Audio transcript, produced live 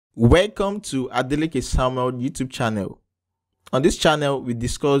Welcome to Adeleke Samuel YouTube channel. On this channel, we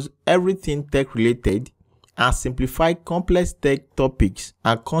discuss everything tech related and simplify complex tech topics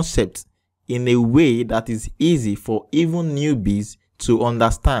and concepts in a way that is easy for even newbies to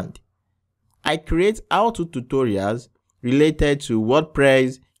understand. I create how-to tutorials related to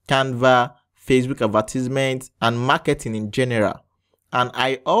WordPress, Canva, Facebook advertisements, and marketing in general. And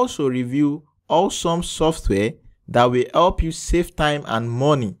I also review awesome software that will help you save time and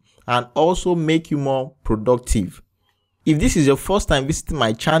money and also make you more productive. If this is your first time visiting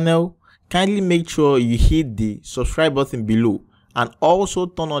my channel, kindly make sure you hit the subscribe button below and also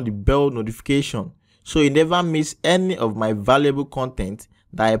turn on the bell notification so you never miss any of my valuable content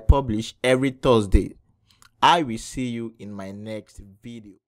that I publish every Thursday. I will see you in my next video.